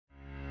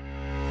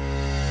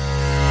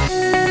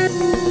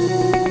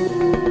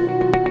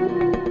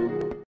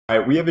All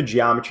right, we have a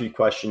geometry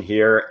question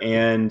here,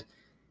 and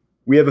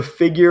we have a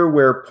figure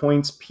where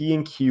points P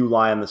and Q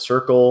lie on the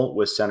circle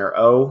with center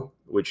O,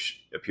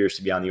 which appears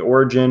to be on the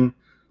origin,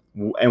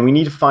 and we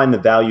need to find the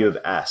value of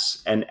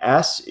S. And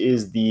S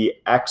is the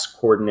X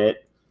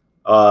coordinate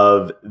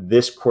of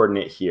this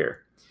coordinate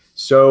here.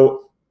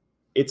 So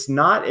it's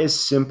not as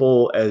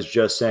simple as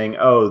just saying,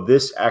 oh,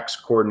 this X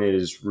coordinate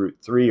is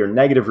 √3 or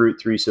negative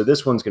 √3, so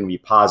this one's going to be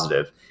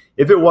positive.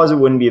 If it was, it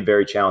wouldn't be a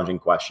very challenging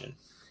question.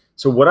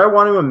 So what I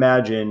want to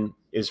imagine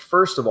is,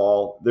 first of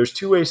all, there's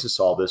two ways to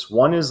solve this.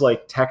 One is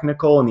like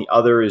technical and the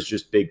other is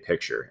just big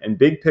picture. And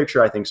big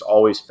picture, I think, is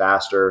always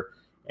faster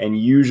and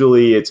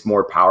usually it's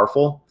more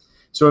powerful.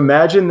 So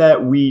imagine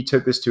that we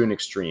took this to an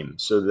extreme,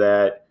 so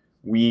that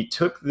we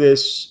took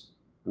this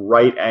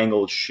right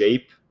angled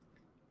shape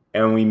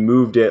and we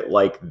moved it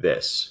like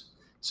this,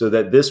 so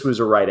that this was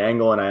a right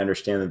angle. And I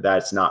understand that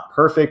that's not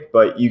perfect,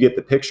 but you get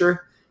the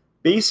picture.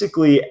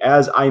 Basically,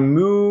 as I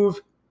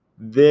move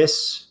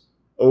this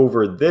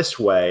over this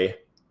way,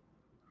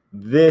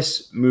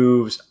 this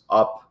moves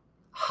up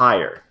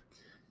higher.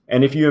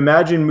 And if you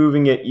imagine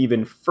moving it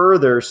even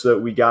further so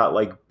that we got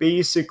like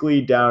basically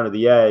down to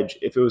the edge,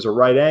 if it was a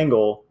right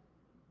angle,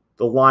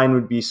 the line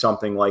would be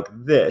something like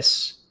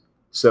this,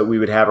 so that we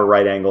would have a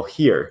right angle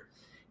here.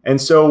 And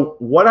so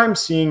what I'm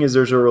seeing is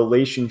there's a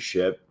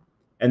relationship,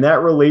 and that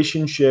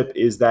relationship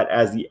is that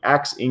as the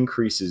X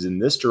increases in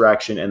this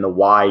direction and the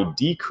Y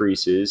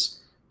decreases,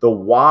 the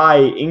Y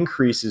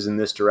increases in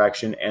this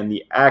direction and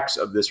the X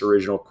of this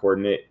original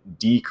coordinate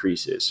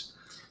decreases.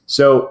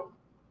 So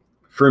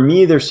for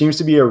me, there seems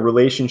to be a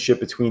relationship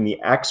between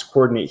the X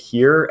coordinate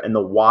here and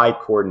the Y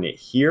coordinate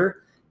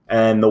here,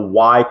 and the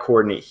Y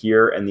coordinate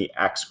here and the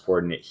X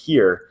coordinate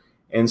here.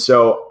 And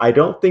so I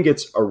don't think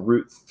it's a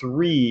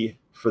 √3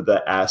 for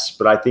the S,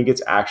 but I think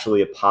it's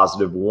actually a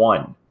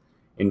 +1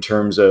 in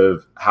terms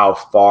of how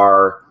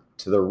far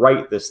to the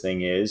right this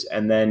thing is.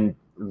 And then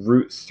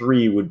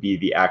 √3 would be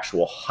the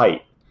actual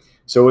height.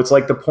 So it's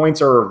like the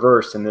points are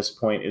reversed and this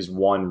point is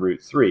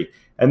 1√3.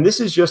 And this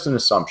is just an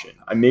assumption.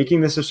 I'm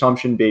making this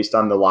assumption based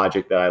on the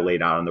logic that I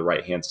laid out on the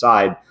right-hand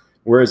side.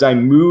 Whereas I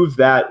move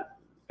that,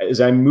 as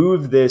I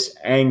move this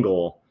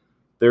angle,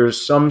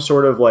 there's some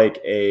sort of like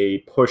a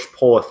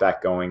push-pull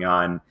effect going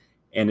on.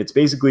 And it's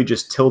basically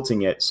just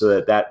tilting it so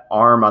that that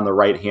arm on the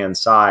right-hand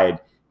side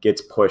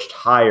gets pushed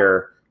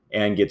higher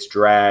and gets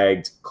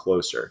dragged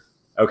closer.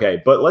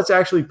 Okay, but let's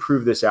actually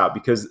prove this out,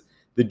 because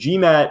the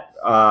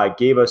GMAT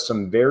gave us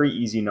some very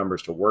easy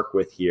numbers to work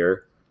with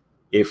here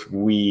if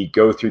we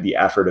go through the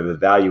effort of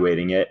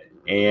evaluating it.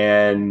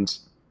 And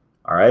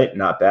all right,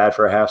 not bad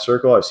for a half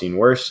circle. I've seen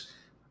worse.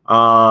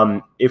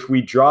 If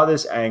we draw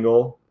this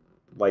angle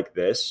like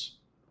this,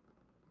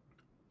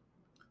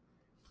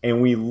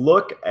 and we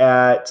look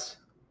at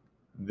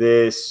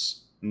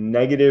this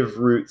negative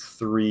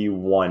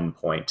 √3(1)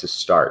 point to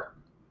start,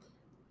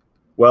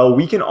 well,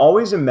 we can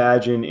always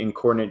imagine in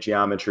coordinate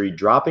geometry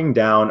dropping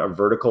down a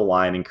vertical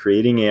line and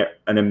creating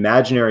an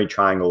imaginary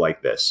triangle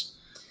like this.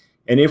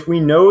 And if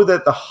we know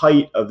that the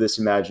height of this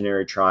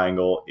imaginary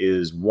triangle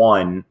is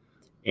 1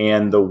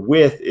 and the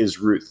width is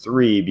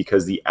 √3,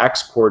 because the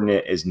X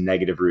coordinate is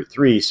negative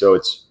 √3, so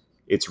it's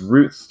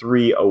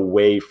 √3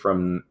 away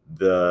from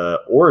the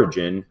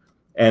origin,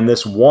 and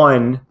this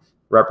 1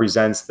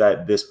 represents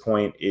that this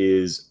point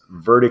is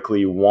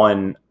vertically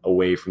 1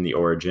 away from the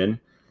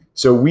origin.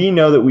 So we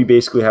know that we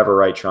basically have a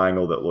right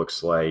triangle that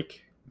looks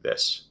like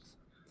this.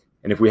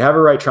 And if we have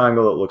a right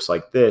triangle that looks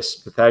like this,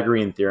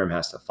 Pythagorean theorem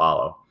has to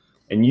follow.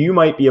 And you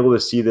might be able to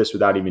see this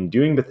without even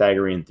doing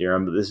Pythagorean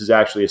theorem, but this is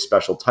actually a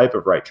special type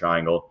of right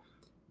triangle.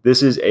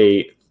 This is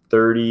a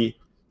 30,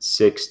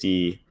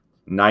 60,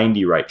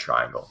 90 right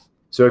triangle.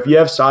 So if you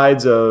have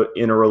sides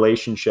in a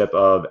relationship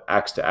of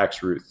x to x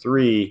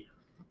 √3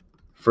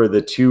 for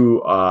the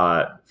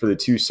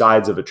two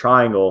sides of a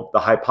triangle, the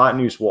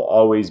hypotenuse will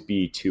always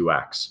be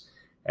 2x.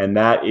 And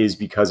that is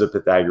because of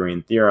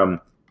Pythagorean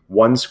theorem.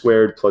 1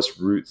 squared plus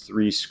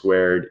 √3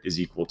 squared is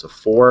equal to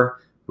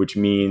 4, which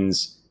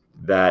means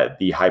that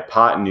the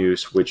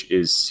hypotenuse, which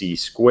is c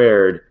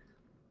squared,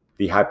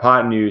 the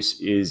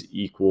hypotenuse is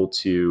equal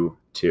to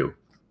 2.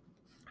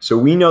 So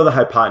we know the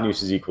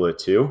hypotenuse is equal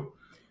to 2.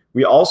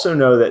 We also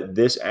know that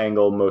this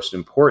angle, most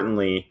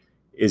importantly,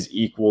 is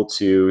equal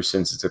to,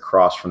 since it's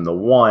across from the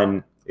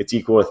 1, it's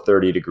equal to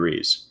 30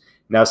 degrees.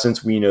 Now,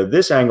 since we know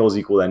this angle is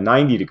equal to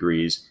 90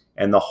 degrees,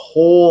 and the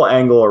whole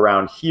angle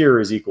around here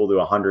is equal to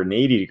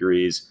 180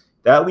 degrees,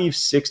 that leaves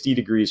 60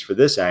 degrees for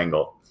this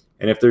angle.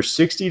 And if there's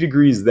 60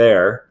 degrees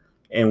there,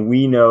 and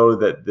we know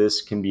that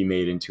this can be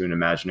made into an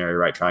imaginary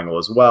right triangle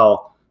as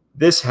well,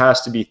 this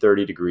has to be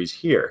 30 degrees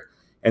here.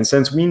 And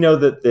since we know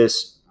that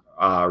this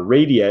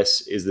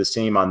radius is the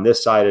same on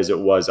this side as it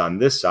was on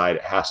this side,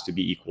 it has to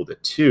be equal to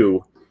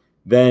 2,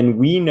 then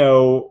we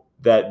know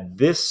that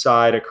this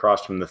side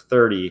across from the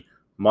 30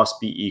 must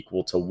be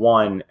equal to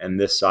 1, and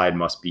this side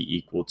must be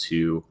equal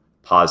to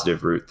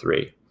positive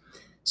 √3.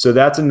 So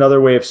that's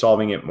another way of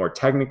solving it more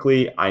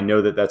technically. I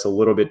know that that's a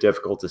little bit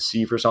difficult to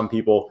see for some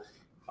people.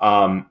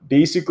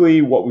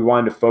 Basically, what we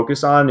wanted to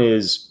focus on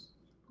is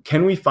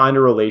can we find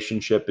a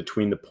relationship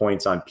between the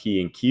points on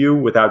P and Q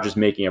without just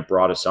making a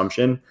broad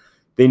assumption?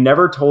 They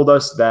never told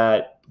us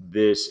that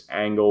this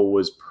angle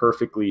was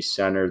perfectly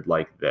centered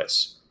like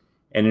this.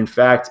 And in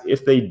fact,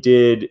 if they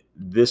did,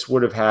 this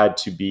would have had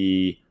to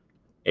be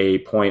a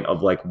point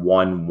of like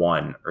 1,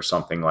 1 or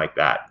something like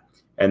that.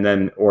 And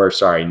then, or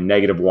sorry,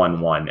 negative 1,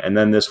 1. And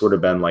then this would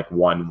have been like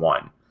 1,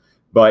 1.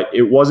 But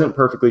it wasn't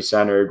perfectly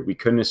centered. We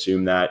couldn't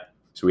assume that.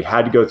 So we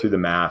had to go through the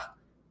math.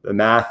 The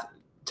math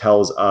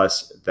tells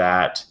us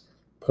that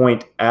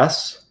point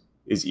S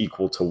is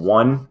equal to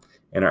 1.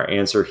 And our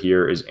answer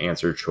here is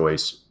answer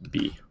choice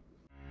B.